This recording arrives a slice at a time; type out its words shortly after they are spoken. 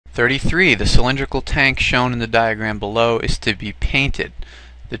33. The cylindrical tank shown in the diagram below is to be painted.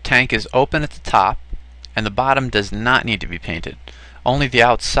 The tank is open at the top, and the bottom does not need to be painted. Only the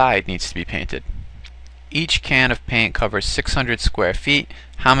outside needs to be painted. Each can of paint covers 600 square feet.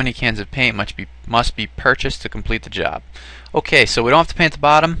 How many cans of paint must be purchased to complete the job? Okay, so we don't have to paint the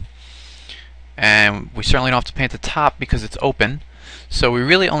bottom, and we certainly don't have to paint the top because it's open. So we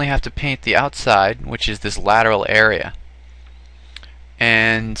really only have to paint the outside, which is this lateral area.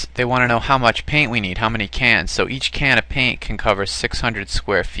 And they want to know how much paint we need, how many cans. So each can of paint can cover 600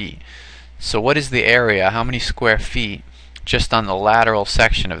 square feet. So what is the area? How many square feet just on the lateral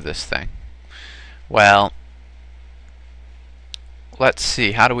section of this thing? Well, let's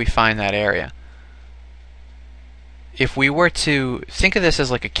see. How do we find that area? If we were to think of this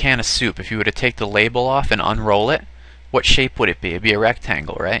as like a can of soup, if you were to take the label off and unroll it, what shape would it be? It'd be a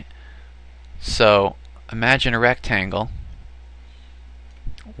rectangle, right? So imagine a rectangle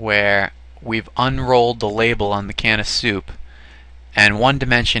where we've unrolled the label on the can of soup, and one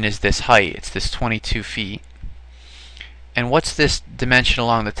dimension is this height. It's this 22 feet. And what's this dimension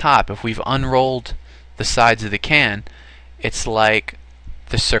along the top? If we've unrolled the sides of the can, it's like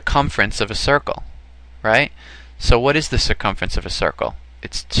the circumference of a circle, right? So what is the circumference of a circle?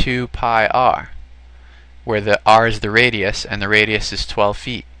 It's 2 pi r, where the r is the radius and the radius is 12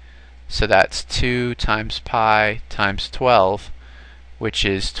 feet. So that's 2 times pi times 12, which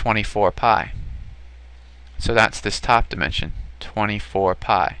is 24 pi. So that's this top dimension, 24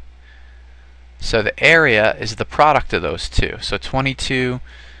 pi. So the area is the product of those two. So 22,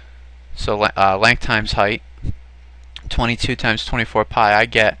 so length times height, 22 times 24 pi, I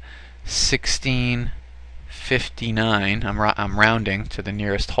get 1659. I'm rounding to the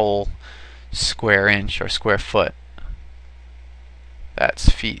nearest whole square inch or square foot. That's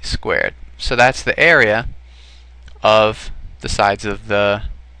feet squared. So that's the area of the sides of the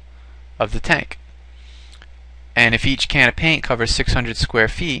tank. And if each can of paint covers 600 square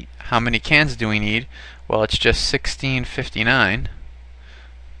feet, how many cans do we need? Well, it's just 1659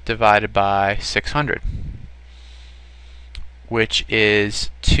 divided by 600, which is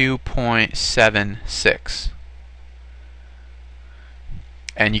 2.76.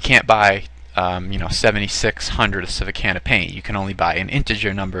 And you can't buy 76 hundredths of a can of paint. You can only buy an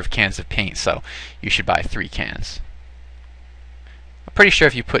integer number of cans of paint, so you should buy 3 cans. I'm pretty sure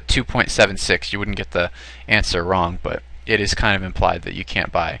if you put 2.76 you wouldn't get the answer wrong, but it is kind of implied that you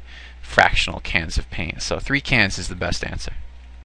can't buy fractional cans of paint. So 3 cans is the best answer.